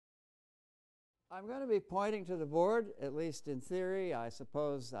I'm going to be pointing to the board, at least in theory. I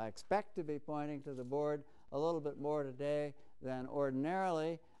suppose I expect to be pointing to the board a little bit more today than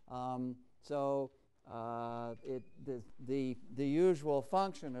ordinarily. The usual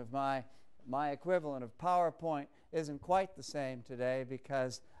function of my equivalent of PowerPoint isn't quite the same today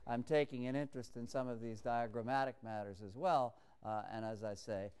because I'm taking an interest in some of these diagrammatic matters as well. And as I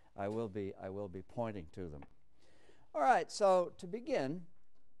say, I will be pointing to them. All right, so to begin,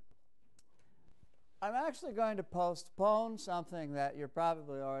 I'm actually going to postpone something that you're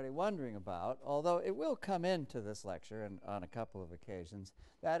probably already wondering about, although it will come into this lecture on a couple of occasions.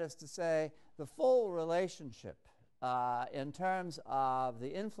 That is to say, the full relationship in terms of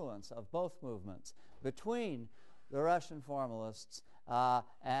the influence of both movements between the Russian formalists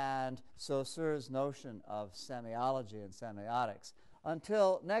and Saussure's notion of semiology and semiotics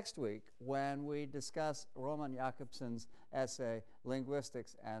until next week when we discuss Roman Jakobson's essay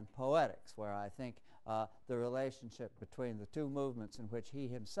Linguistics and Poetics, where I think the relationship between the two movements in which he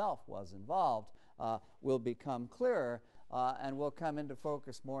himself was involved will become clearer and will come into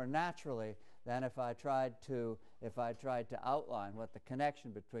focus more naturally than if I tried to outline what the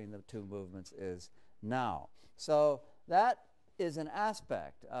connection between the two movements is now. So that is an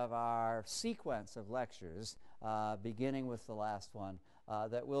aspect of our sequence of lectures, beginning with the last one,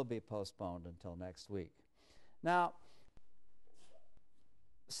 that will be postponed until next week. Now,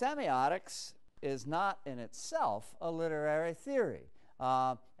 semiotics is not in itself a literary theory.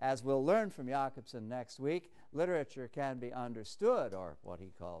 As we'll learn from Jakobson next week, literature can be understood, or what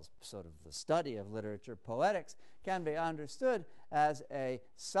he calls sort of the study of literature, poetics, can be understood as a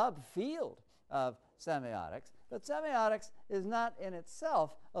subfield of semiotics, but semiotics is not in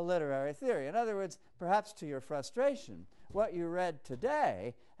itself a literary theory. In other words, perhaps to your frustration, what you read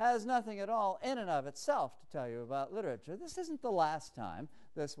today has nothing at all in and of itself to tell you about literature. This isn't the last time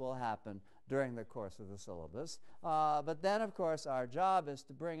this will happen during the course of the syllabus. But then, of course, our job is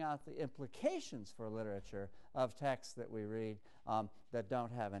to bring out the implications for literature of texts that we read that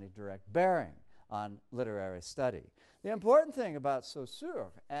don't have any direct bearing on literary study. The important thing about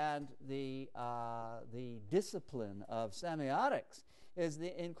Saussure and the discipline of semiotics is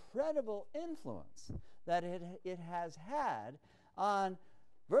the incredible influence that it has had on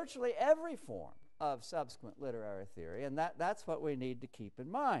virtually every form of subsequent literary theory, and that's what we need to keep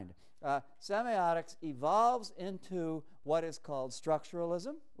in mind. Semiotics evolves into what is called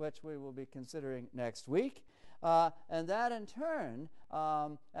structuralism, which we will be considering next week, and that in turn,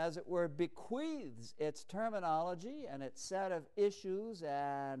 as it were, bequeaths its terminology and its set of issues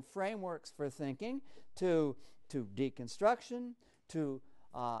and frameworks for thinking to deconstruction, to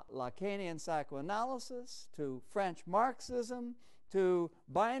Lacanian psychoanalysis, to French Marxism, to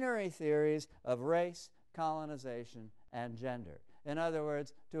binary theories of race, colonization, and gender. In other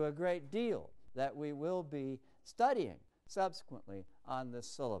words, to a great deal that we will be studying subsequently on this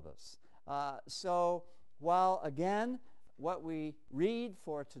syllabus. So while, again, what we read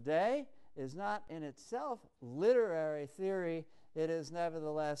for today is not in itself literary theory, it is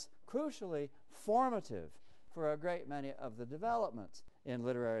nevertheless crucially formative for a great many of the developments in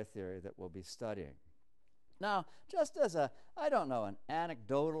literary theory that we'll be studying. Now, just as an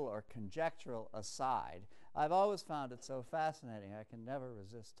anecdotal or conjectural aside, I've always found it so fascinating I can never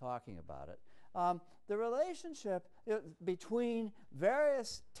resist talking about it. The relationship between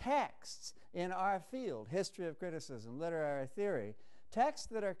various texts in our field, history of criticism, literary theory, texts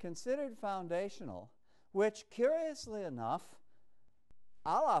that are considered foundational, which, curiously enough,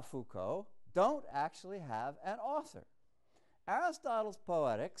 a la Foucault, don't actually have an author. Aristotle's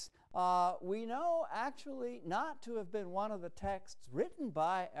Poetics, we know actually not to have been one of the texts written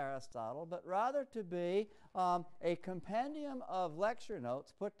by Aristotle, but rather to be a compendium of lecture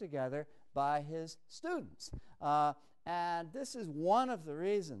notes put together by his students. And this is one of the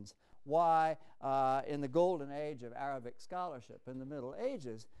reasons why in the golden age of Arabic scholarship in the Middle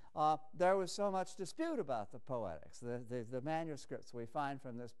Ages, there was so much dispute about the Poetics. The manuscripts we find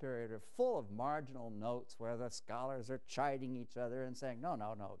from this period are full of marginal notes where the scholars are chiding each other and saying, no,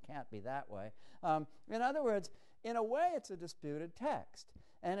 it can't be that way. In other words, in a way, it's a disputed text.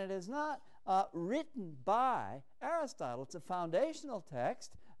 And it is not written by Aristotle. It's a foundational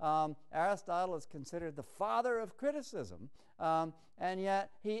text. Aristotle is considered the father of criticism, and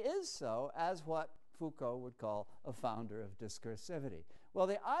yet he is so as what Foucault would call a founder of discursivity. Well,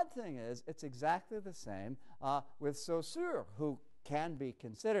 the odd thing is it's exactly the same with Saussure, who can be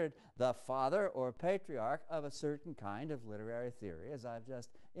considered the father or patriarch of a certain kind of literary theory, as I've just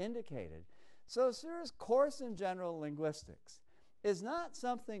indicated. Saussure's Course in General Linguistics is not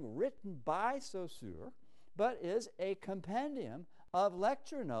something written by Saussure, but is a compendium of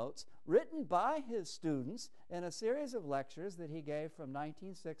lecture notes written by his students in a series of lectures that he gave from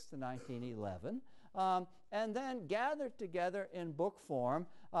 1906 to 1911, and then gathered together in book form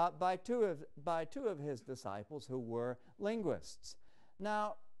by two of his disciples who were linguists.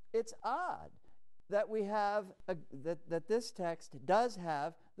 Now, it's odd that we have that this text does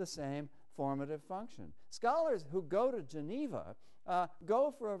have the same formative function. Scholars who go to Geneva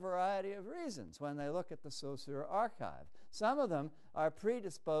go for a variety of reasons when they look at the Saussure archive. Some of them are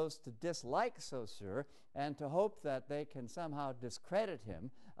predisposed to dislike Saussure and to hope that they can somehow discredit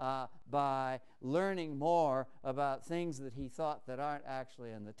him by learning more about things that he thought that aren't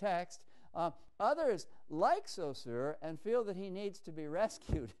actually in the text. Others like Saussure and feel that he needs to be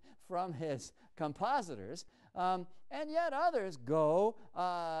rescued from his compositors, and yet others go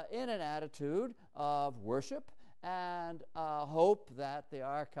in an attitude of worship and hope that the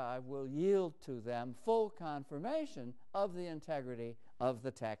archive will yield to them full confirmation of the integrity of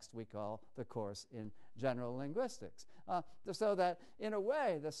the text we call the course in general linguistics. So that, in a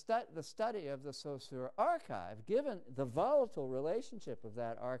way, the study of the Saussure archive, given the volatile relationship of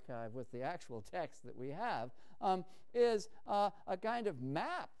that archive with the actual text that we have, is a kind of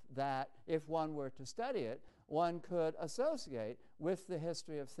map that, if one were to study it, one could associate with the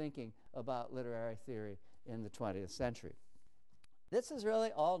history of thinking about literary theory in the 20th century. This is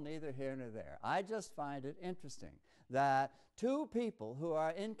really all neither here nor there. I just find it interesting that two people who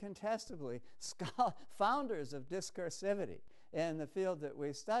are incontestably founders of discursivity in the field that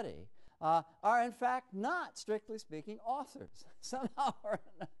we study are in fact not, strictly speaking, authors, somehow or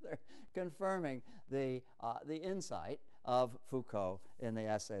another confirming the insight of Foucault in the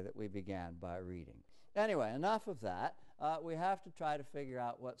essay that we began by reading. Anyway, enough of that. We have to try to figure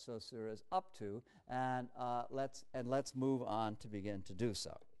out what Saussure is up to, and let's move on to begin to do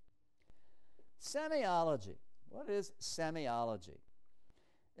so. Semiology. What is semiology?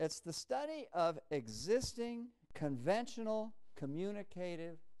 It's the study of existing conventional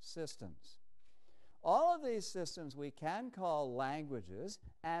communicative systems. All of these systems we can call languages,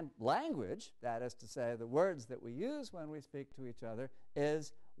 and language, that is to say the words that we use when we speak to each other,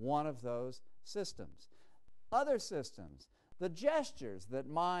 is one of those systems. Other systems, the gestures that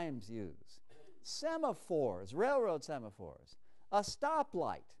mimes use, semaphores, railroad semaphores, a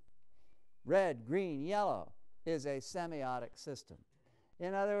stoplight, red, green, yellow, is a semiotic system.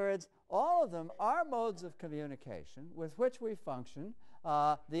 In other words, all of them are modes of communication with which we function,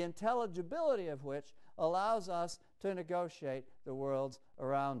 the intelligibility of which allows us to negotiate the worlds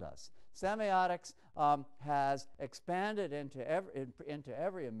around us. Semiotics has expanded into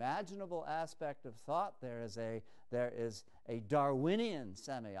every imaginable aspect of thought. There is a Darwinian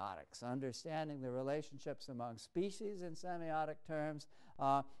semiotics, understanding the relationships among species in semiotic terms.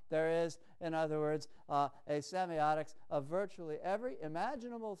 There is, in other words, a semiotics of virtually every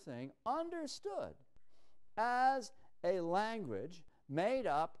imaginable thing understood as a language made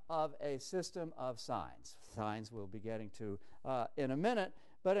up of a system of signs. Signs we'll be getting to in a minute.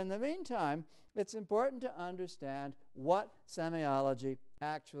 But in the meantime, it's important to understand what semiology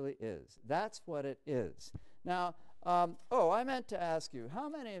actually is. That's what it is. Now, I meant to ask you, how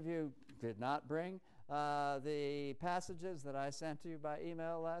many of you did not bring the passages that I sent to you by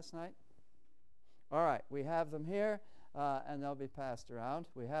email last night? All right, we have them here, and they'll be passed around.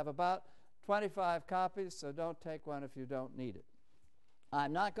 We have about 25 copies, so don't take one if you don't need it.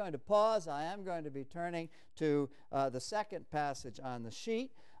 I'm not going to pause. I am going to be turning to the second passage on the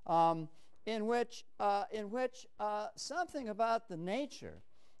sheet, in which something about the nature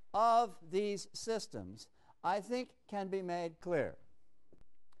of these systems, I think, can be made clear.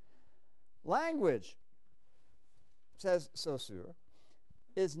 Language, says Saussure,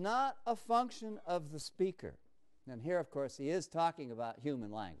 is not a function of the speaker. And here, of course, he is talking about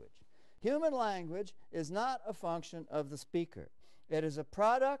human language. Human language is not a function of the speaker. It is a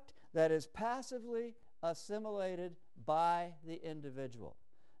product that is passively assimilated by the individual.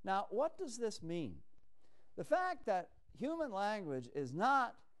 Now, what does this mean? The fact that human language is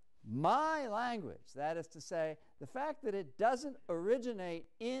not my language, that is to say, the fact that it doesn't originate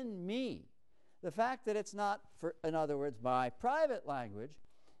in me, the fact that it's not, in other words, my private language,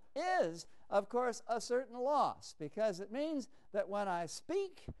 is, of course, a certain loss, because it means that when I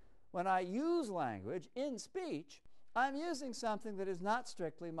speak, when I use language in speech, I'm using something that is not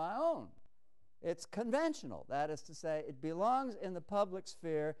strictly my own. It's conventional. That is to say, it belongs in the public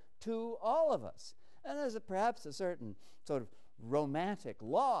sphere to all of us. And there's perhaps a certain sort of romantic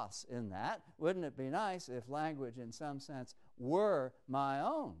loss in that. Wouldn't it be nice if language, in some sense, were my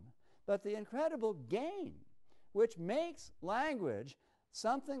own? But the incredible gain, which makes language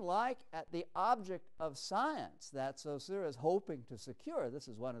something like at the object of science that Saussure is hoping to secure. This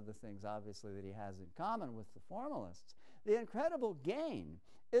is one of the things, obviously, that he has in common with the formalists. The incredible gain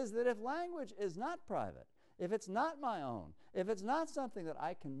is that if language is not private, if it's not my own, if it's not something that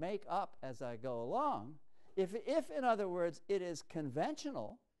I can make up as I go along, if in other words, it is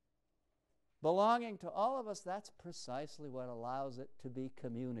conventional, belonging to all of us, that's precisely what allows it to be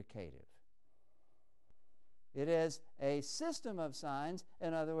communicative. It is a system of signs,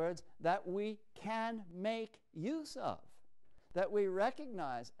 in other words, that we can make use of, that we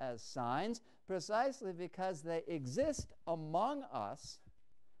recognize as signs precisely because they exist among us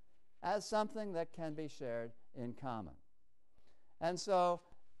as something that can be shared in common. And so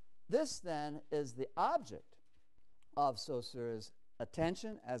this then is the object of Saussure's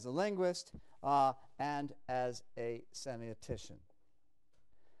attention as a linguist and as a semiotician.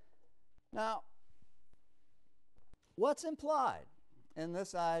 Now, what's implied in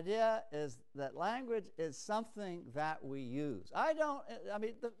this idea is that language is something that we use.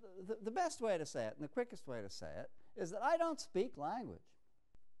 The best way to say it and the quickest way to say it is that I don't speak language.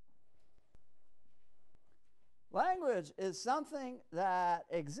 Language is something that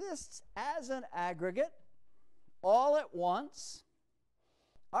exists as an aggregate all at once,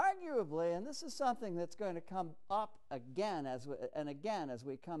 arguably, and this is something that's going to come up again as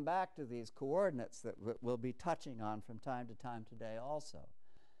we come back to these coordinates that we'll be touching on from time to time today also.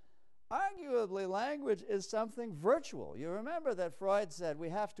 Arguably, language is something virtual. You remember that Freud said we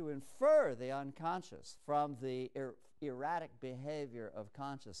have to infer the unconscious from the erratic behavior of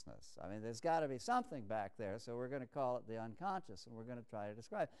consciousness. I mean, there's got to be something back there, so we're going to call it the unconscious, and we're going to try to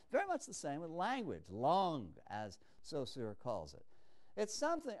describe it. Very much the same with language, langue, as Saussure calls it. It's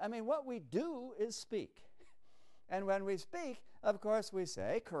something, what we do is speak. And when we speak, of course, we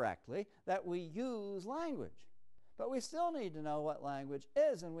say correctly that we use language. But we still need to know what language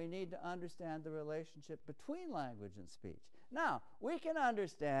is, and we need to understand the relationship between language and speech. Now, we can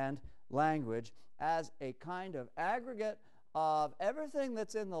understand language as a kind of aggregate of everything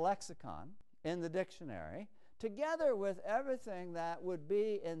that's in the lexicon, in the dictionary, together with everything that would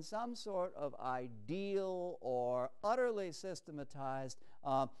be in some sort of ideal or utterly systematized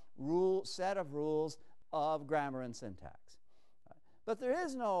set of rules of grammar and syntax. But there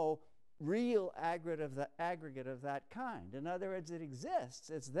is no real aggregate of that kind. In other words, it exists.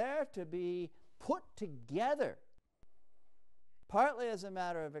 It's there to be put together, partly as a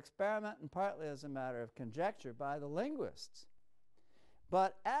matter of experiment and partly as a matter of conjecture by the linguists.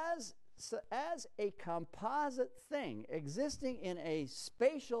 But as a composite thing existing in a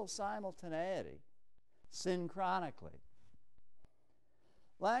spatial simultaneity, synchronically,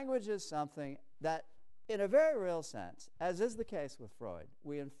 language is something that, in a very real sense, as is the case with Freud,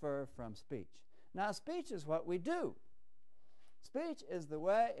 we infer from speech. Now, speech is what we do. Speech is the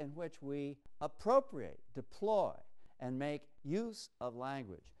way in which we appropriate, deploy, and make use of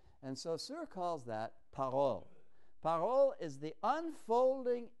language. And Saussure calls that parole. Parole is the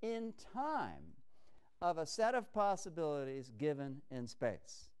unfolding in time of a set of possibilities given in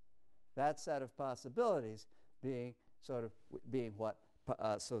space. That set of possibilities being what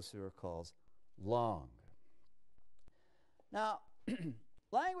Saussure calls langue. Now,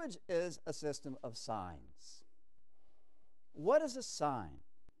 language is a system of signs. What is a sign?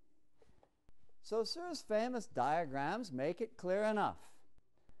 Saussure's famous diagrams make it clear enough.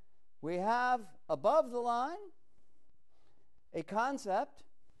 We have above the line a concept,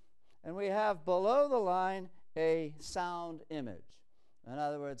 and we have below the line a sound image. In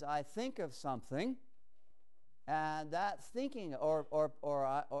other words, I think of something, and that thinking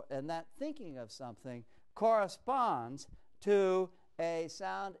that thinking of something corresponds to a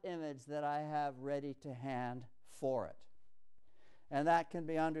sound image that I have ready to hand for it. And that can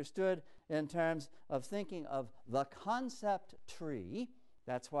be understood in terms of thinking of the concept tree.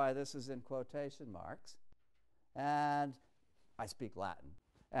 That's why this is in quotation marks. And I speak Latin.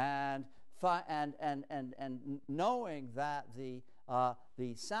 And knowing that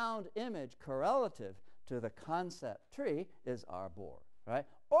the sound image correlative to the concept tree is arbor, right?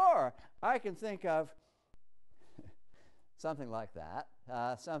 Or I can think of something like that,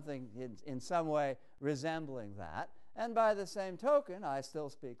 something in some way resembling that. And by the same token, I still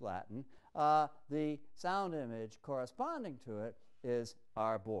speak Latin. The sound image corresponding to it is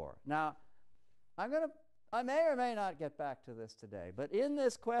arbor. Now, I may or may not get back to this today, but in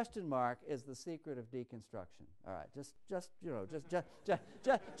this question mark is the secret of deconstruction. All right,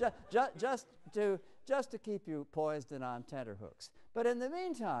 just to keep you poised and on tenterhooks. But in the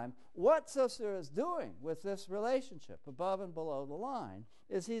meantime, what Saussure is doing with this relationship above and below the line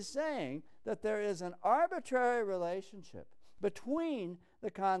is he's saying that there is an arbitrary relationship between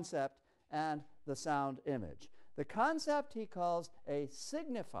the concept and the sound image. The concept he calls a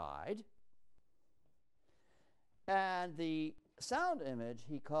signified, and the sound image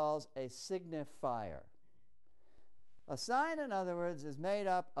he calls a signifier. A sign, in other words, is made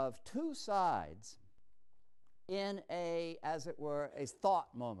up of two sides in a, as it were, a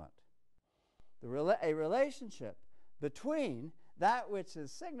thought moment. A relationship between that which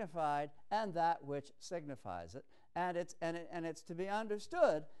is signified and that which signifies it. And it's to be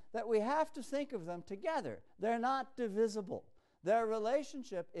understood that we have to think of them together. They're not divisible. Their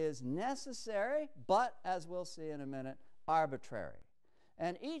relationship is necessary, but, as we'll see in a minute, arbitrary.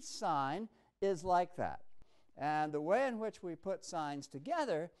 And each sign is like that. And the way in which we put signs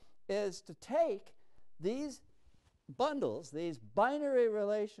together is to take these bundles, these binary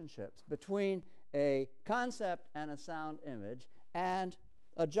relationships between a concept and a sound image, and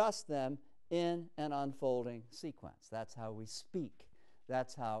adjust them in an unfolding sequence. That's how we speak.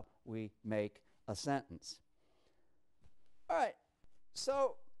 That's how we make a sentence. All right,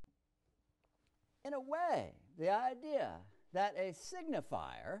 so in a way, the idea that a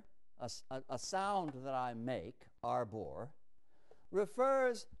signifier, a sound that I make, arbor,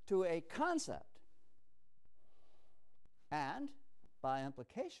 refers to a concept, and by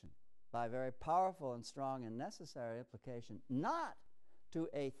implication, by very powerful and strong and necessary implication, not to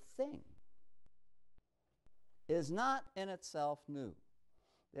a thing, is not in itself new.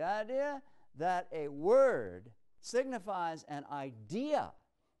 The idea that a word signifies an idea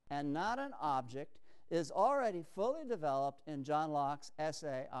and not an object is already fully developed in John Locke's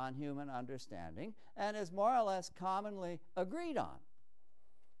essay on human understanding and is more or less commonly agreed on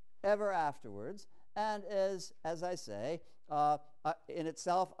ever afterwards, and is, as I say, in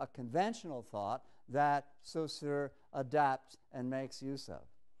itself a conventional thought that Saussure adapts and makes use of.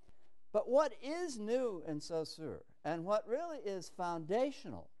 But what is new in Saussure, and what really is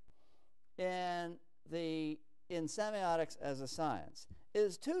foundational in semiotics as a science,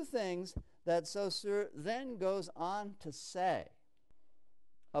 is two things that Saussure then goes on to say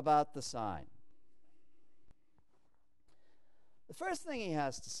about the sign. The first thing he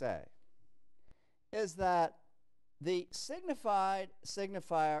has to say is that the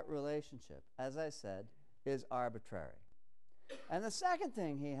signified-signifier relationship, as I said, is arbitrary. And the second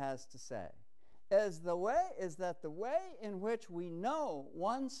thing he has to say is that the way in which we know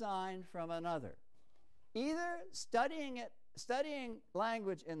one sign from another, either studying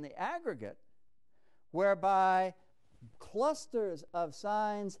language in the aggregate, whereby clusters of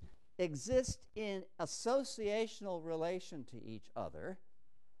signs exist in associational relation to each other,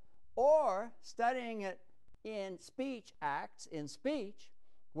 or studying it in speech acts, in speech,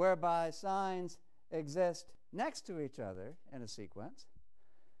 whereby signs exist next to each other in a sequence,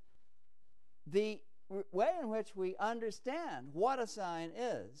 the way in which we understand what a sign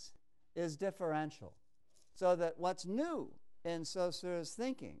is differential. So that what's new in Saussure's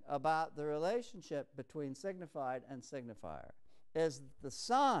thinking about the relationship between signified and signifier is the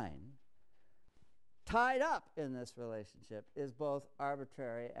sign tied up in this relationship is both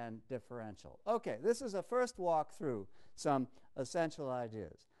arbitrary and differential. Okay, this is a first walk through some essential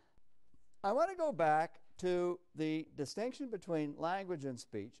ideas. I want to go back to the distinction between language and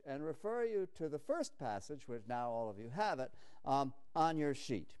speech and refer you to the first passage, which now all of you have it, on your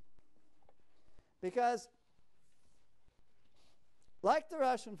sheet. Because, like the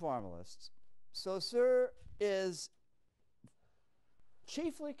Russian formalists, Saussure is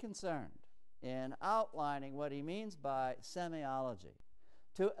chiefly concerned in outlining what he means by semiology,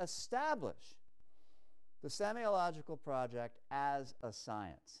 to establish the semiological project as a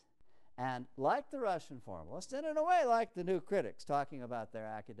science. And like the Russian formalists, and in a way like the new critics talking about their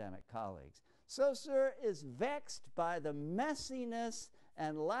academic colleagues, Saussure is vexed by the messiness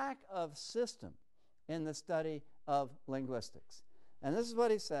and lack of system in the study of linguistics. And this is what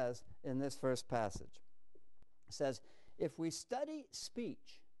he says in this first passage. He says, if we study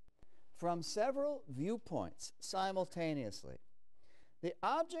speech from several viewpoints simultaneously, the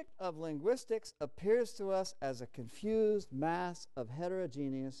object of linguistics appears to us as a confused mass of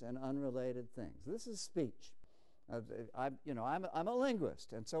heterogeneous and unrelated things. This is speech. I'm a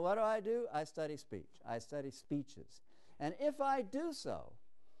linguist, and so what do? I study speech. I study speeches. And if I do so,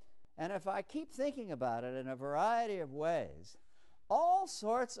 and if I keep thinking about it in a variety of ways, all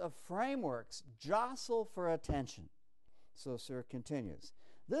sorts of frameworks jostle for attention. Saussure continues.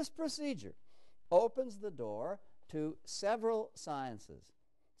 This procedure opens the door to several sciences: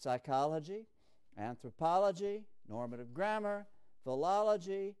 psychology, anthropology, normative grammar,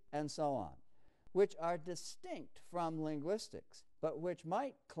 philology, and so on, which are distinct from linguistics, but which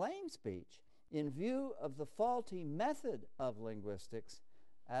might claim speech in view of the faulty method of linguistics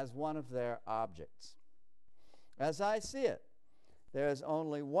as one of their objects. As I see it, there is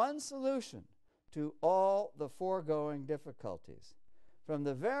only one solution to all the foregoing difficulties. From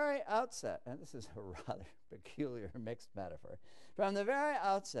the very outset, and this is a rather peculiar mixed metaphor, from the very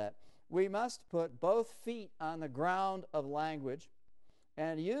outset, we must put both feet on the ground of language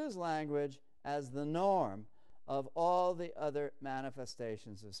and use language as the norm of all the other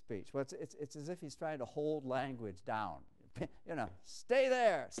manifestations of speech. It's as if he's trying to hold language down. You know, stay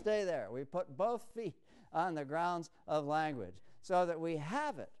there, stay there. We put both feet on the grounds of language so that we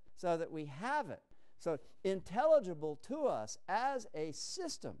have it, so intelligible to us as a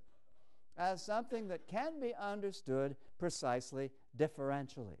system, as something that can be understood precisely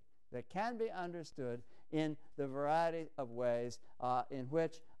differentially, that can be understood in the variety of ways in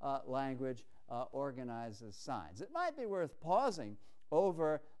which language organizes signs. It might be worth pausing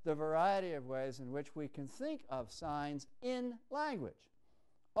over the variety of ways in which we can think of signs in language,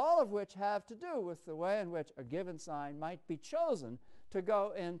 all of which have to do with the way in which a given sign might be chosen to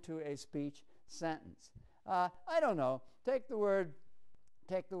go into a speech sentence. I don't know. Take the word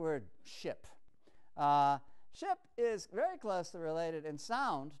ship. Ship is very closely related in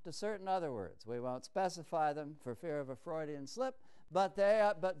sound to certain other words. We won't specify them for fear of a Freudian slip, but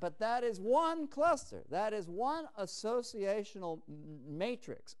that is one cluster. That is one associational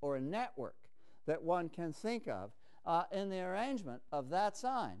matrix or network that one can think of in the arrangement of that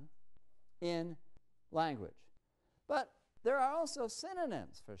sign in language. But there are also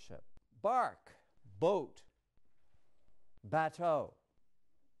synonyms for ship: bark, boat, bateau,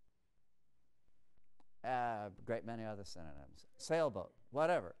 a great many other synonyms, sailboat,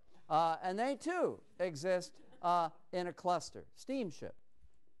 whatever. And they too exist in a cluster: steamship,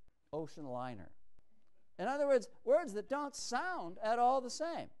 ocean liner. In other words, words that don't sound at all the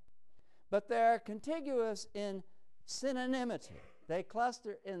same, but they're contiguous in synonymity. They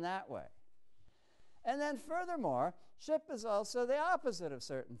cluster in that way. And then furthermore, ship is also the opposite of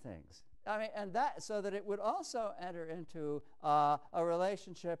certain things. I mean, and that so that it would also enter into a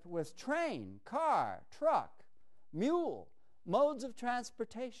relationship with train, car, truck, mule, modes of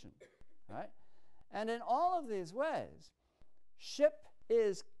transportation, right? And in all of these ways, ship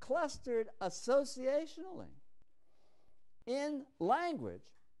is clustered associationally in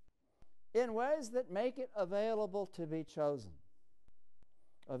language in ways that make it available to be chosen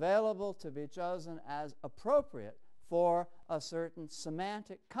as appropriate for a certain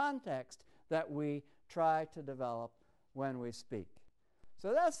semantic context that we try to develop when we speak.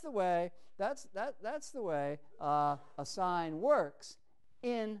 So that's the way a sign works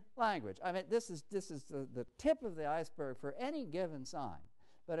in language. I mean, this is the tip of the iceberg for any given sign,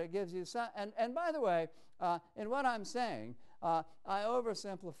 but it gives you some. And by the way, in what I'm saying, I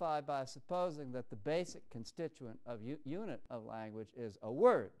oversimplify by supposing that the basic constituent of unit of language is a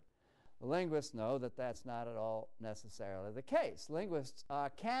word. The linguists know that that's not at all necessarily the case. Linguists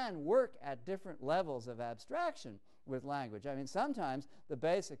can work at different levels of abstraction with language. I mean, sometimes the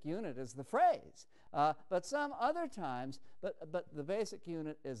basic unit is the phrase, but some other times, but the basic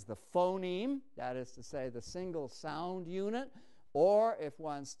unit is the phoneme, that is to say, the single sound unit, or if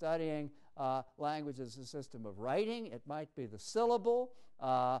one's studying language as a system of writing, it might be the syllable.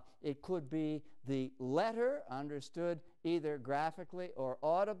 It could be the letter, understood either graphically or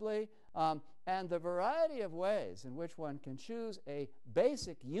audibly. And the variety of ways in which one can choose a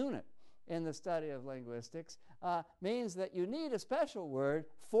basic unit in the study of linguistics means that you need a special word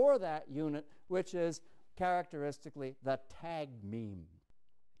for that unit, which is characteristically the tag meme.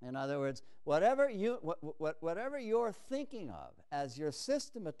 In other words, whatever you're thinking of as you're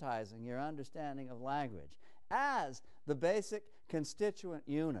systematizing your understanding of language as the basic constituent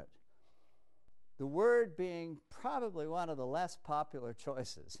unit, the word being probably one of the less popular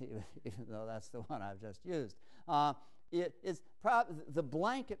choices, even though that's the one I've just used, the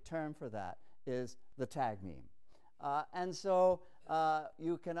blanket term for that is the tag meme. And so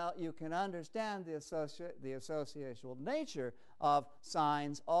you can understand the associational nature of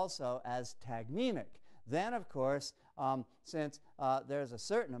signs also as tagmemic. Then, of course, since there's a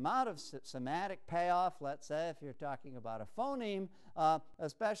certain amount of semantic payoff, let's say, if you're talking about a phoneme,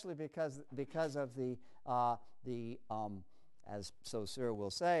 especially because of the as Saussure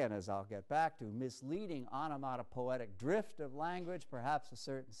will say, and as I'll get back to, misleading onomatopoetic drift of language. Perhaps a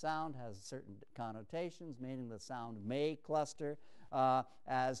certain sound has certain connotations, meaning the sound may cluster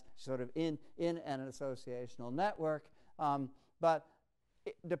as sort of in an associational network. But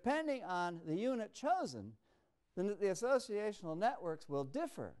depending on the unit chosen, the associational networks will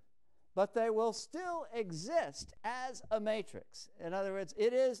differ but they will still exist as a matrix. In other words,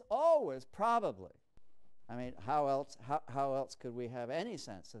 it is always probably, I mean, how else could we have any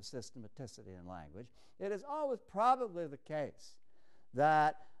sense of systematicity in language? It is always probably the case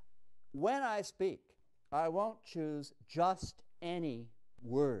that when I speak, I won't choose just any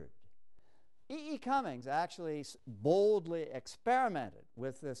word. E. Cummings actually boldly experimented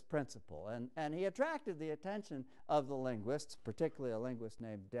with this principle, and he attracted the attention of the linguists, particularly a linguist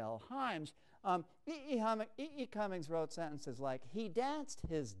named Del Hymes. E. Cummings wrote sentences like, he danced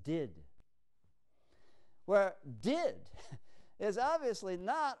his did, where did is obviously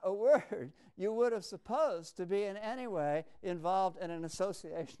not a word you would have supposed to be in any way involved in an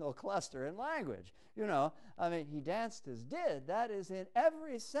associational cluster in language. You know, I mean, he danced his did. That is in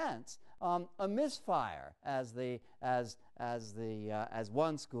every sense a misfire, as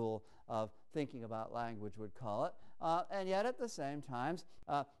one school of thinking about language would call it. And yet at the same time,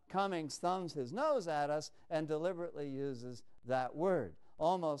 Cummings thumbs his nose at us and deliberately uses that word,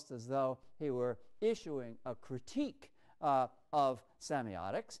 almost as though he were issuing a critique of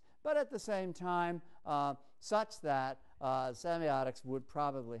semiotics, but at the same time such that semiotics would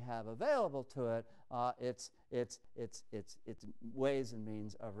probably have available to it its ways and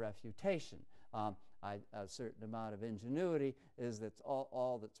means of refutation. A certain amount of ingenuity is that's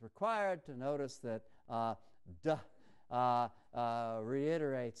all that's required to notice that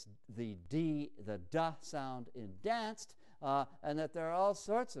reiterates the duh sound in danced, and that there are all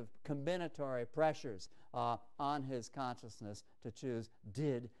sorts of combinatory pressures on his consciousness to choose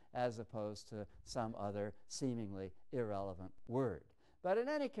did as opposed to some other seemingly irrelevant word. But in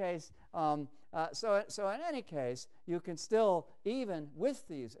any case, so in any case, you can still, even with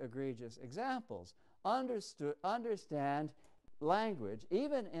these egregious examples, understand language,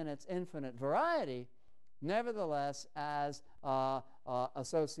 even in its infinite variety, nevertheless as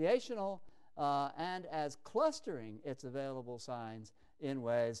associational and as clustering its available signs in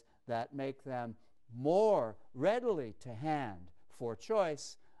ways that make them more readily to hand for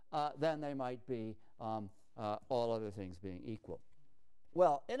choice than they might be, all other things being equal.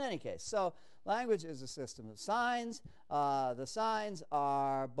 Well, in any case, so language is a system of signs. The signs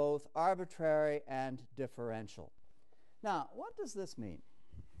are both arbitrary and differential. Now, what does this mean?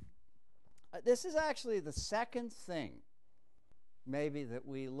 This is actually the second thing maybe that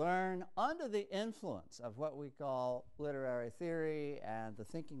we learn under the influence of what we call literary theory and the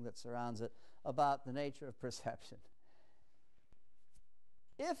thinking that surrounds it about the nature of perception.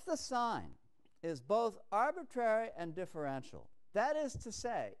 If the sign is both arbitrary and differential, that is to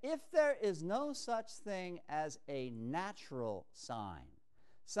say, if there is no such thing as a natural sign,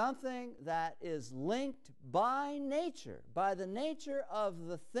 something that is linked by nature, by the nature of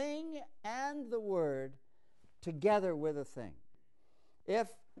the thing and the word together with a thing. If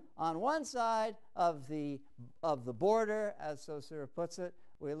on one side of the border, as Saussure puts it,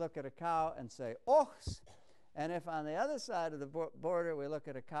 we look at a cow and say ox, and if on the other side of the border we look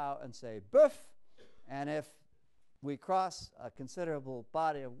at a cow and say bœuf, and if we cross a considerable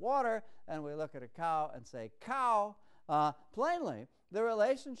body of water and we look at a cow and say cow, plainly the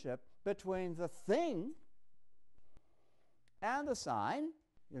relationship between the thing and the sign,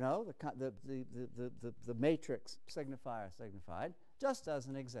 you know, the matrix signifier signified, just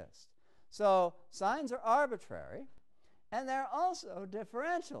doesn't exist. So signs are arbitrary, and they're also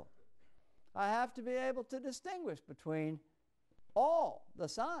differential. I have to be able to distinguish between all the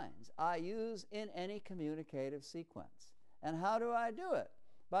signs I use in any communicative sequence. And how do I do it?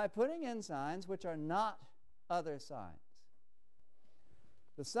 By putting in signs which are not other signs.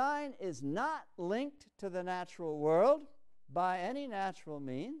 The sign is not linked to the natural world by any natural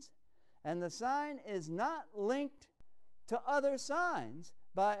means, and the sign is not linked to other signs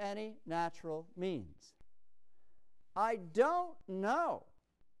by any natural means. I don't know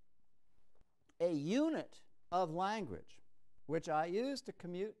a unit of language which I use to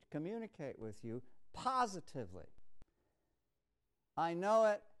communicate with you positively. I know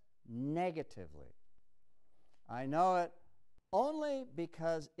it negatively. I know it only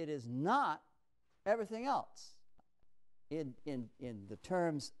because it is not everything else in the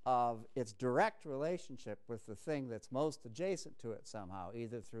terms of its direct relationship with the thing that's most adjacent to it somehow,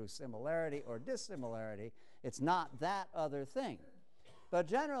 either through similarity or dissimilarity. It's not that other thing. But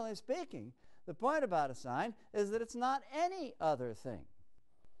generally speaking, the point about a sign is that it's not any other thing.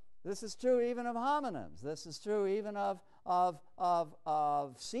 This is true even of homonyms. This is true even of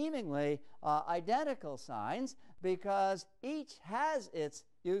seemingly identical signs, because each has its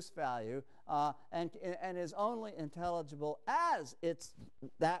use value and is only intelligible as it's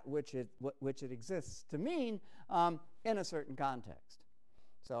that which it exists to mean in a certain context.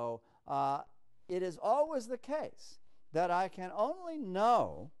 So it is always the case that I can only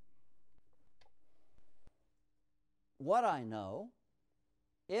know what I know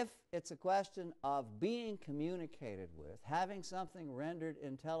if it's a question of being communicated with, having something rendered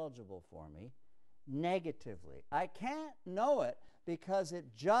intelligible for me negatively. I can't know it because it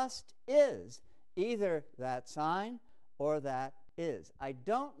just is either that sign or that is. I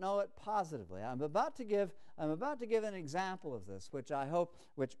don't know it positively. I'm about to give an example of this, which I hope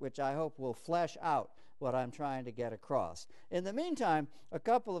will flesh out what I'm trying to get across. In the meantime, a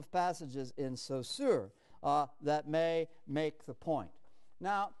couple of passages in Saussure that may make the point.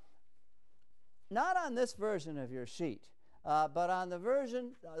 Now, not on this version of your sheet, but on the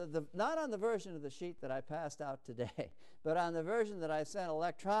version, not on the version of the sheet that I passed out today, but on the version that I sent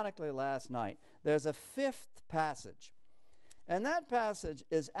electronically last night, there's a fifth passage. And that passage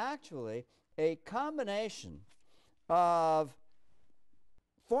is actually a combination of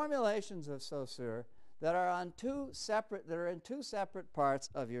formulations of Saussure that are in two separate parts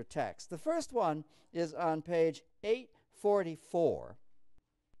of your text. The first one is on page 844.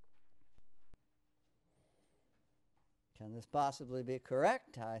 Can this possibly be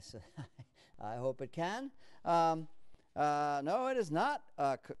correct? I hope it can. No, it is not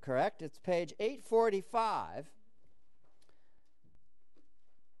correct. It's page 845,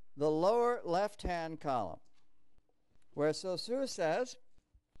 the lower left-hand column, where Saussure says,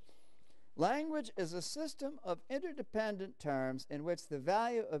 language is a system of interdependent terms in which the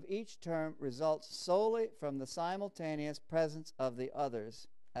value of each term results solely from the simultaneous presence of the others,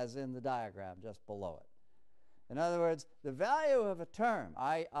 as in the diagram just below it. In other words, the value of a term,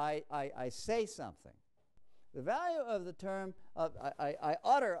 I say something. The value of the term, I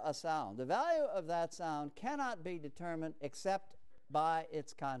utter a sound. The value of that sound cannot be determined except by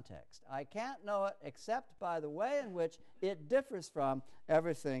its context. I can't know it except by the way in which it differs from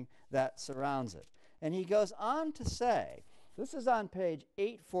everything that surrounds it. And he goes on to say, this is on page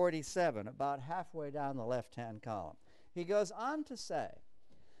 847, about halfway down the left-hand column. He goes on to say,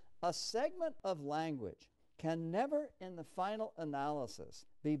 a segment of language can never in the final analysis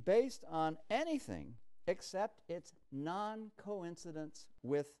be based on anything except its non-coincidence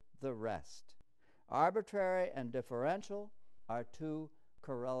with the rest. Arbitrary and differential are two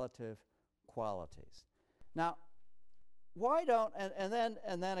correlative qualities. Now, why don't, and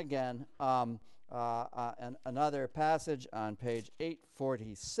then again, another passage on page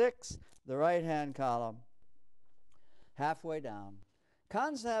 846, the right-hand column, halfway down.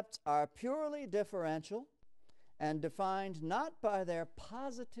 Concepts are purely differential and defined not by their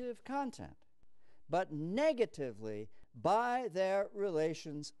positive content, but negatively by their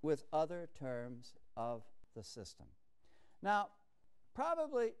relations with other terms of the system. Now,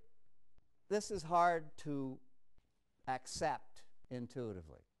 probably this is hard to accept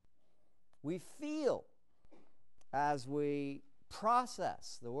intuitively. We feel, as we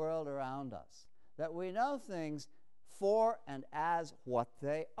process the world around us, that we know things for and as what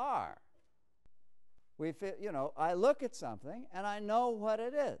they are. We feel, I look at something and I know what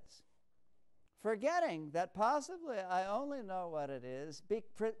it is, forgetting that possibly I only know what it is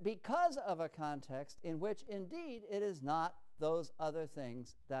because of a context in which indeed it is not those other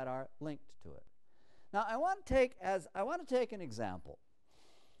things that are linked to it. Now I want to take an example.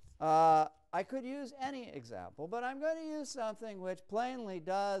 I could use any example, but I'm going to use something which plainly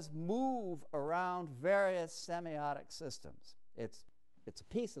does move around various semiotic systems. It's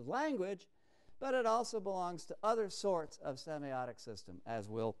a piece of language, but it also belongs to other sorts of semiotic system, as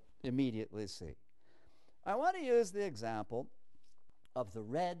we'll immediately see. I want to use the example of the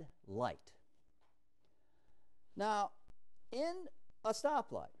red light. Now, in a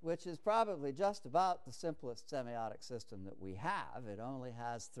stoplight, which is probably just about the simplest semiotic system that we have, it only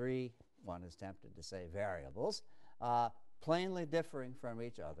has three, one is tempted to say variables, plainly differing from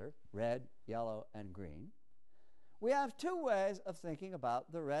each other, red, yellow, and green. We have two ways of thinking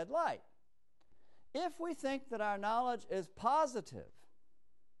about the red light. If we think that our knowledge is positive,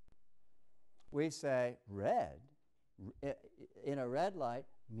 we say red in a red light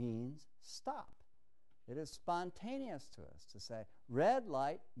means stop. It is spontaneous to us to say red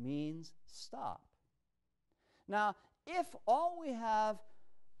light means stop. Now, if all we have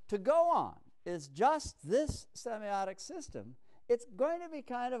to go on is just this semiotic system, it's going to be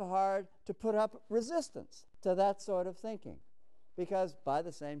kind of hard to put up resistance to that sort of thinking. Because by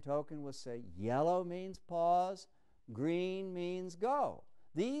the same token, we'll say yellow means pause, green means go.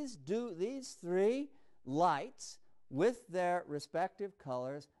 These three lights with their respective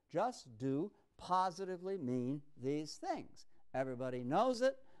colors just do positively mean these things. Everybody knows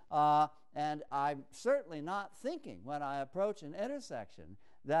it, and I'm certainly not thinking when I approach an intersection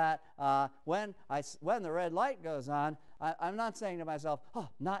that when the red light goes on, I'm not saying to myself, oh,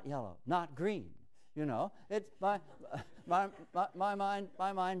 not yellow, not green. You know, my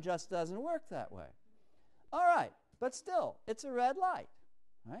mind just doesn't work that way. All right, but still, it's a red light,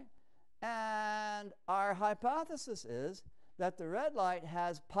 right? And our hypothesis is that the red light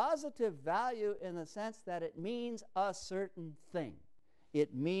has positive value in the sense that it means a certain thing.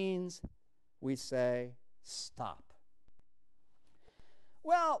 It means, we say, stop.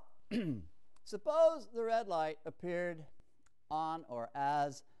 Well, suppose the red light appeared on or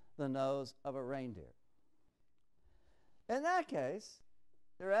as the nose of a reindeer. In that case,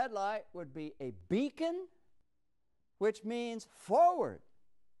 the red light would be a beacon, which means forward,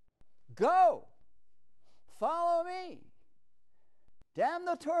 go, follow me, damn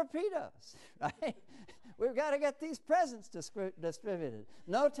the torpedoes, right? We've got to get these presents distributed.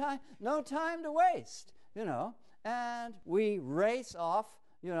 No time to waste, you know. And we race off,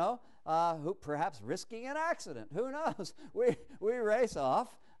 you know, perhaps risking an accident. Who knows? We race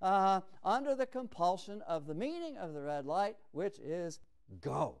off under the compulsion of the meaning of the red light, which is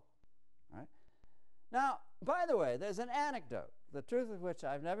go. Right? Now, by the way, there's an anecdote, the truth of which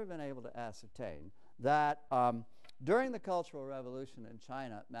I've never been able to ascertain, that during the Cultural Revolution in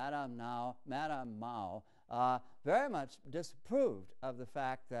China, Madame Mao very much disapproved of the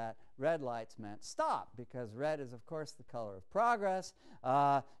fact that red lights meant stop, because red is, of course, the color of progress.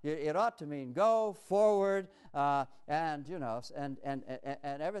 It ought to mean go, forward, and, you know, and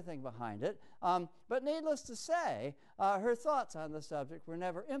everything behind it. But needless to say, her thoughts on the subject were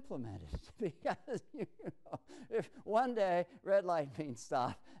never implemented, because, you know, if one day red light means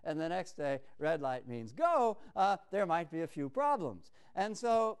stop and the next day red light means go, there might be a few problems. And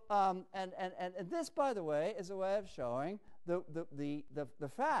so, and this, by the way, is a way of showing the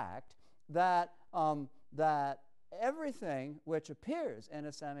fact that that everything which appears in a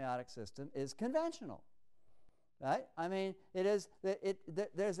semiotic system is conventional. Right? I mean, there's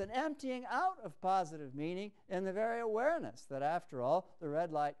an emptying out of positive meaning in the very awareness that, after all, the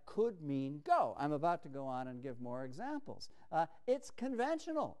red light could mean go. I'm about to go on and give more examples. It's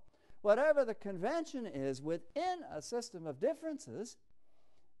conventional. Whatever the convention is within a system of differences,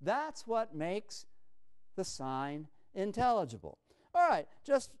 that's what makes the sign intelligible. All right,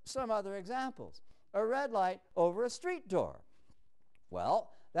 just some other examples. A red light over a street door.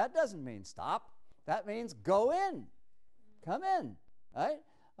 Well, that doesn't mean stop. That means go in, come in, right?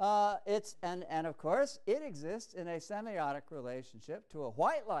 And of course, it exists in a semiotic relationship to a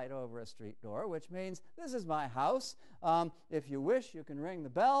white light over a street door, which means this is my house. If you wish, you can ring the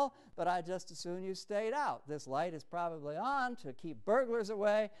bell, but I just as soon you stayed out. This light is probably on to keep burglars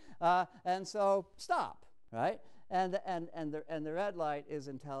away, and so stop, right? And the red light is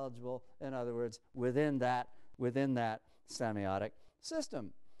intelligible, in other words, within that semiotic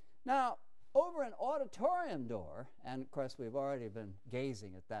system. Now, over an auditorium door, and of course we've already been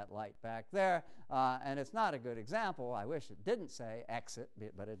gazing at that light back there, and it's not a good example. I wish it didn't say exit,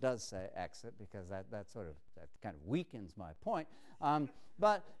 but it does say exit, because that kind of weakens my point.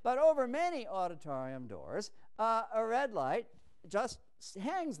 But over many auditorium doors, a red light just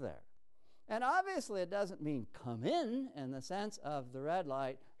hangs there. And obviously it doesn't mean come in the sense of the red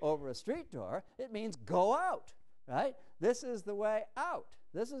light over a street door. It means go out, right? This is the way out.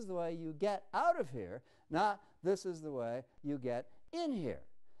 This is the way you get out of here, not this is the way you get in here.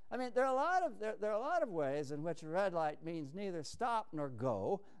 I mean, there are a lot of ways in which a red light means neither stop nor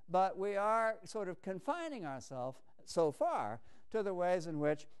go, but we are sort of confining ourselves so far to the ways in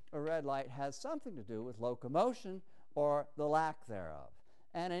which a red light has something to do with locomotion or the lack thereof.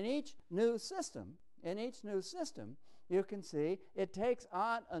 And in each new system, you can see it takes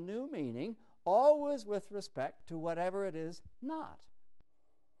on a new meaning, always with respect to whatever it is not.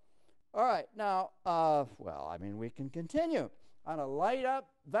 All right, now, well, I mean, we can continue. On a light-up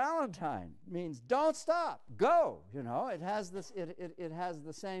Valentine means don't stop, go. You know, it has this. It has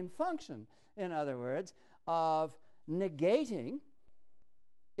the same function, in other words, of negating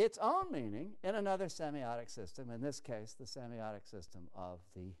its own meaning in another semiotic system. In this case, the semiotic system of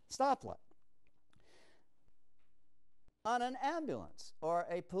the stoplight. On an ambulance or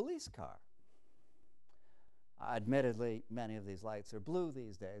a police car. Admittedly, many of these lights are blue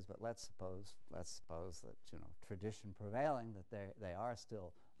these days, but let's suppose that, you know, tradition prevailing, that they are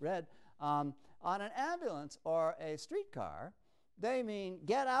still red. On an ambulance or a streetcar, they mean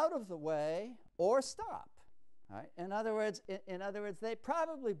get out of the way or stop. Right? In other words, they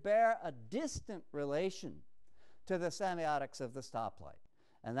probably bear a distant relation to the semiotics of the stoplight,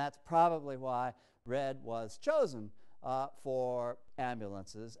 and that's probably why red was chosen for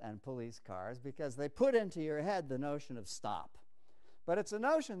ambulances and police cars, because they put into your head the notion of stop. But it's a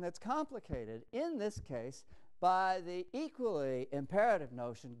notion that's complicated, in this case, by the equally imperative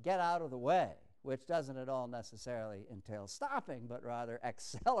notion, get out of the way, which doesn't at all necessarily entail stopping, but rather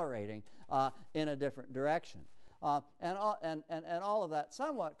accelerating in a different direction. And all of that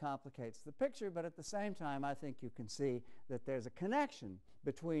somewhat complicates the picture, but at the same time, I think you can see that there's a connection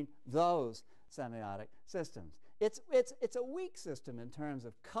between those semiotic systems. It's a weak system in terms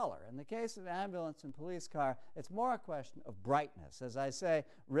of color. In the case of ambulance and police car, it's more a question of brightness. As I say,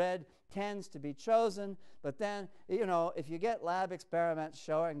 red tends to be chosen, but then, you know, if you get lab experiments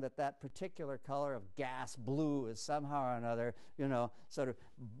showing that that particular color of gas blue is somehow or another, you know, sort of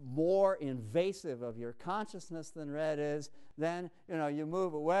more invasive of your consciousness than red is, then, you know, you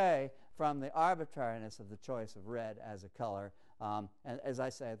move away from the arbitrariness of the choice of red as a color. And as I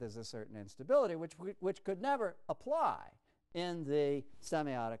say, there's a certain instability which could never apply in the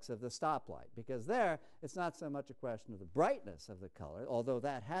semiotics of the stoplight, because there it's not so much a question of the brightness of the color, although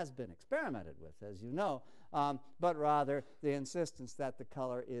that has been experimented with, as you know, but rather the insistence that the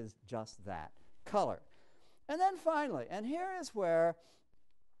color is just that color. And then finally, and here is where,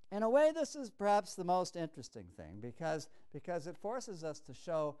 in a way, this is perhaps the most interesting thing, because it forces us to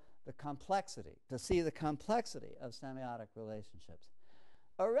show the complexity, to see the complexity of semiotic relationships.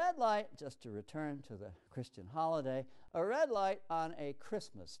 A red light, just to return to the Christian holiday, a red light on a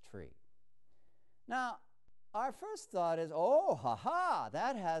Christmas tree. Now, our first thought is, oh, ha-ha,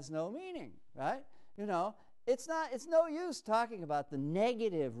 that has no meaning, right? You know, it's no use talking about the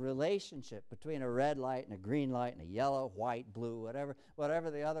negative relationship between a red light and a green light and a yellow, white, blue, whatever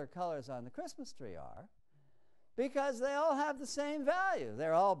the other colors on the Christmas tree are, because they all have the same value.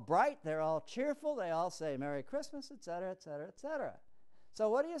 They're all bright, they're all cheerful, they all say Merry Christmas, etc., etc., etc. So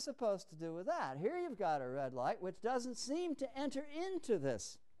what are you supposed to do with that? Here you've got a red light which doesn't seem to enter into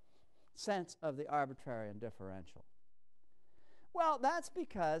this sense of the arbitrary and differential. Well, that's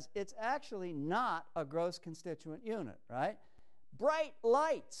because it's actually not a gross constituent unit, right? Bright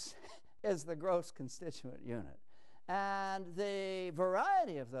lights is the gross constituent unit. And the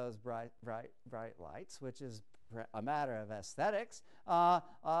variety of those bright lights, which is a matter of aesthetics,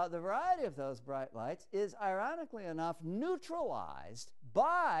 the variety of those bright lights is, ironically enough, neutralized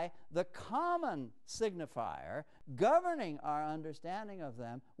by the common signifier governing our understanding of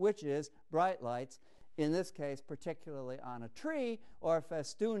them, which is bright lights, in this case particularly on a tree, or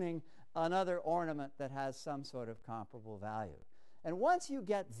festooning another ornament that has some sort of comparable value. And once you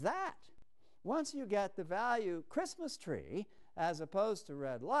get that, once you get the value Christmas tree, as opposed to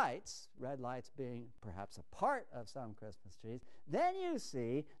red lights being perhaps a part of some Christmas trees, then you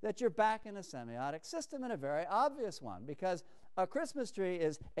see that you're back in a semiotic system, and a very obvious one, because a Christmas tree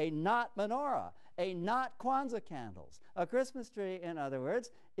is a not menorah, a not Kwanzaa candles. A Christmas tree, in other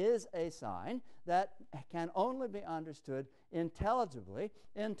words, is a sign that can only be understood intelligibly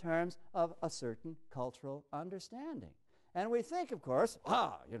in terms of a certain cultural understanding. And we think, of course,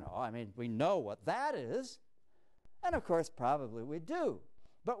 we know what that is. And of course, probably we do.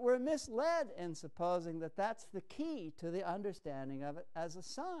 But we're misled in supposing that that's the key to the understanding of it as a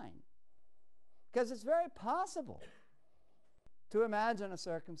sign. Because it's very possible to imagine a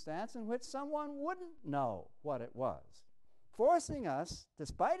circumstance in which someone wouldn't know what it was, forcing us,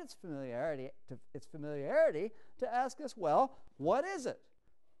 despite its familiarity, to ask us, well, what is it?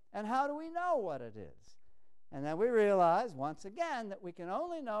 And how do we know what it is? And then we realize, once again, that we can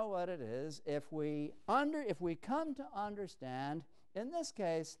only know what it is if we come to understand, in this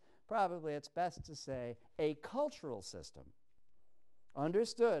case, probably it's best to say, a cultural system,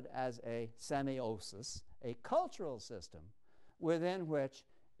 understood as a semiosis, a cultural system within which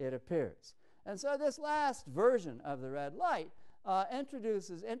it appears. And so this last version of the red light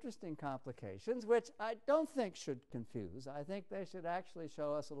introduces interesting complications, which I don't think should confuse. I think they should actually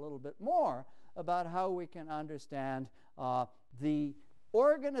show us a little bit more about how we can understand the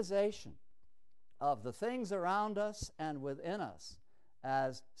organization of the things around us and within us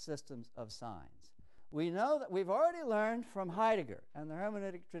as systems of signs. We know that we've already learned from Heidegger and the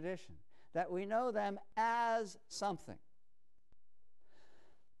hermeneutic tradition that we know them as something.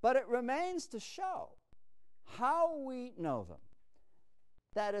 But it remains to show how we know them.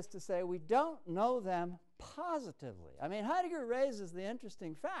 That is to say, we don't know them positively. I mean, Heidegger raises the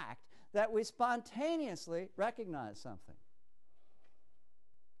interesting fact that we spontaneously recognize something.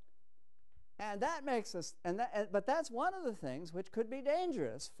 And that makes us, but that's one of the things which could be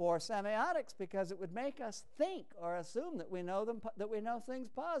dangerous for semiotics, because it would make us think or assume that we know them, that we know things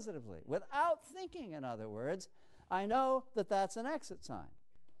positively. Without thinking, in other words, I know that that's an exit sign.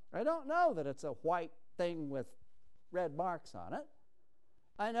 I don't know that it's a white thing with red marks on it.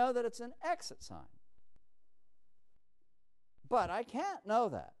 I know that it's an exit sign. But I can't know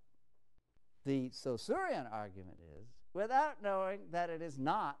that. The Saussurean argument is without knowing that it is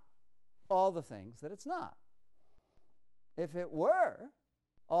not all the things that it's not. If it were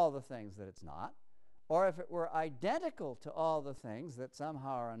all the things that it's not, or if it were identical to all the things that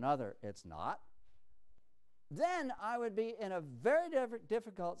somehow or another it's not, then I would be in a very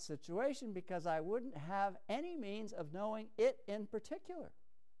difficult situation because I wouldn't have any means of knowing it in particular.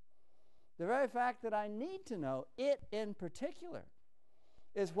 The very fact that I need to know it in particular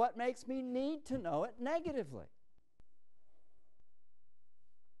is what makes me need to know it negatively.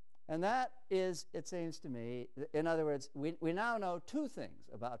 And that is, it seems to me, in other words, we now know two things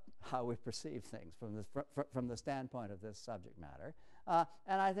about how we perceive things from the standpoint of this subject matter,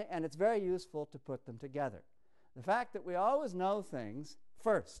 and it's very useful to put them together. The fact that we always know things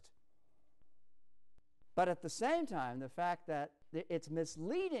first, but at the same time, the fact that it's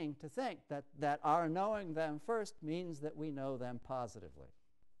misleading to think that our knowing them first means that we know them positively.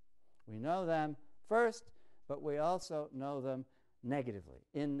 We know them first, but we also know them negatively,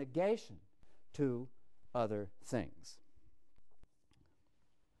 in negation to other things.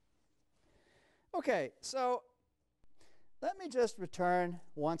 Okay, so let me just return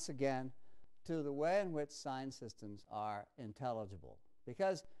once again to the way in which sign systems are intelligible.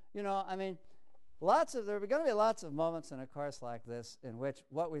 Because, you know, I mean, there are going to be lots of moments in a course like this in which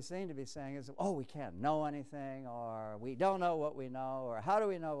what we seem to be saying is, oh, we can't know anything, or we don't know what we know, or how do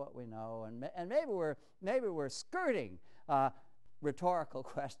we know what we know, and maybe we're skirting rhetorical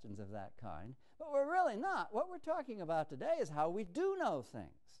questions of that kind, but we're really not. What we're talking about today is how we do know things.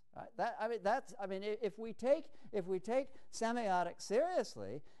 Right? If we take semiotics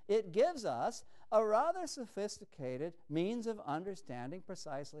seriously, it gives us a rather sophisticated means of understanding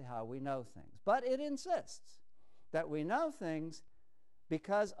precisely how we know things. But it insists that we know things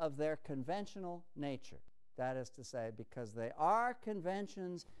because of their conventional nature. That is to say, because they are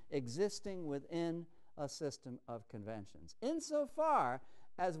conventions existing within a system of conventions. Insofar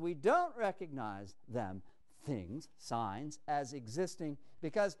as we don't recognize them, things, signs, as existing,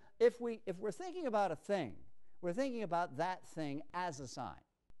 because if we're thinking about a thing, we're thinking about that thing as a sign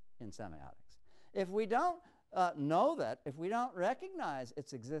in semiotics. If we don't know that, if we don't recognize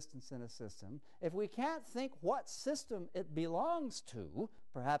its existence in a system, if we can't think what system it belongs to,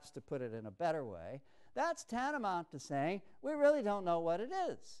 perhaps to put it in a better way, that's tantamount to saying we really don't know what it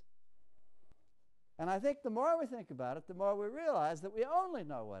is. And I think the more we think about it, the more we realize that we only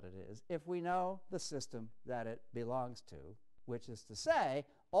know what it is if we know the system that it belongs to, which is to say,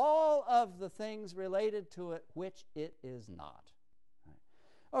 all of the things related to it which it is not.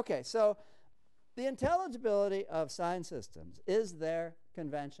 Right. Okay, so the intelligibility of sign systems is their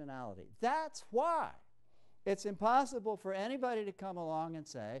conventionality. That's why it's impossible for anybody to come along and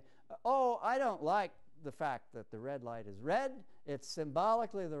say, oh, I don't like the fact that the red light is red. It's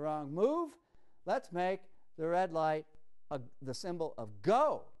symbolically the wrong move. Let's make the red light the symbol of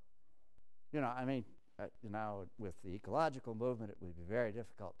go. You know, I mean, now with the ecological movement, it would be very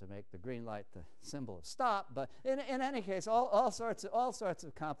difficult to make the green light the symbol of stop. But in any case, all sorts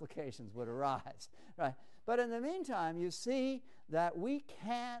of complications would arise, right? But in the meantime, you see that we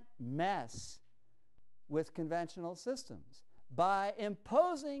can't mess with conventional systems by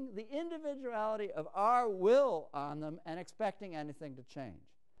imposing the individuality of our will on them and expecting anything to change.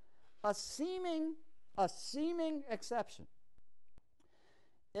 A seeming exception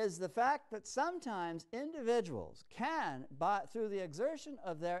is the fact that sometimes individuals can, through the exertion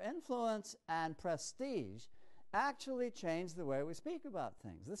of their influence and prestige, actually change the way we speak about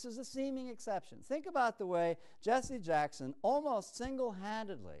things. This is a seeming exception. Think about the way Jesse Jackson almost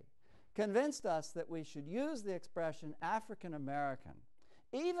single-handedly convinced us that we should use the expression African American,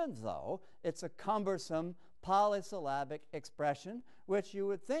 even though it's a cumbersome polysyllabic expression which you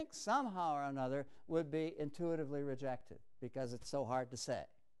would think somehow or another would be intuitively rejected because it's so hard to say.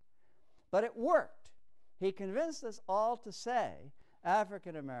 But it worked. He convinced us all to say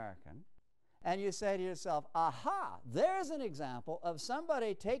African American, and you say to yourself, aha, there's an example of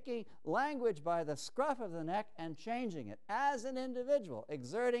somebody taking language by the scruff of the neck and changing it as an individual,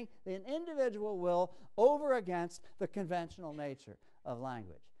 exerting an individual will over against the conventional nature of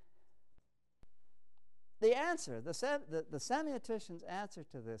language. The answer, the semiotician's answer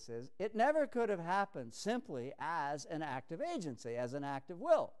to this is, it never could have happened simply as an act of agency, as an act of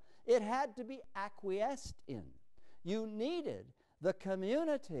will. It had to be acquiesced in. You needed the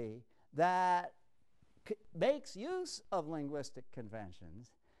community that makes use of linguistic conventions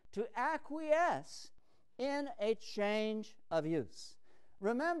to acquiesce in a change of use.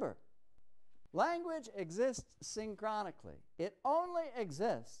 Remember, language exists synchronically. It only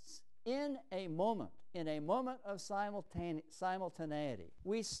exists in a moment of simultaneity.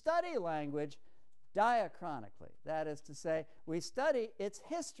 We study language diachronically. That is to say, we study its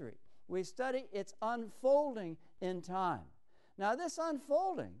history. We study its unfolding in time. Now, this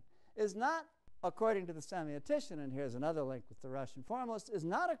unfolding is not, according to the semiotician, and here's another link with the Russian formalist, is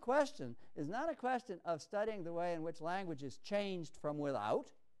not a question of studying the way in which language is changed from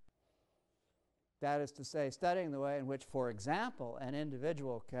without. That is to say, studying the way in which, for example, an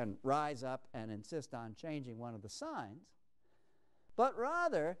individual can rise up and insist on changing one of the signs, but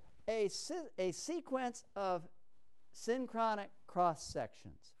rather a sequence of synchronic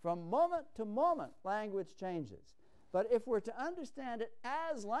cross-sections. From moment to moment, language changes. But if we're to understand it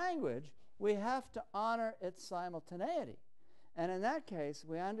as language, we have to honor its simultaneity. And in that case,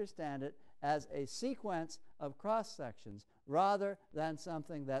 we understand it as a sequence of cross-sections rather than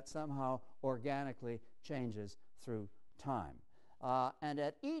something that somehow organically changes through time. And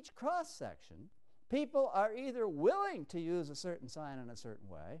at each cross-section, people are either willing to use a certain sign in a certain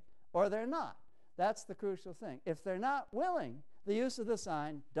way or they're not. That's the crucial thing. If they're not willing, the use of the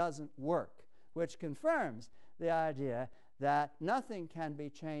sign doesn't work, which confirms the idea that nothing can be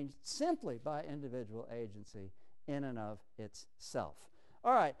changed simply by individual agency in and of itself.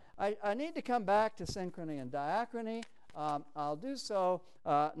 All right, I need to come back to synchrony and diachrony. I'll do so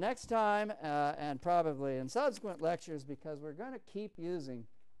next time and probably in subsequent lectures, because we're going to keep using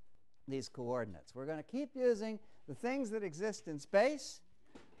these coordinates. We're going to keep using the things that exist in space,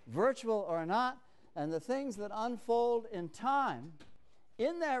 virtual or not, and the things that unfold in time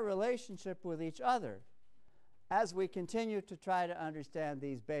in their relationship with each other as we continue to try to understand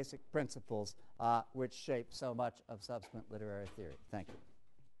these basic principles which shape so much of subsequent literary theory. Thank you.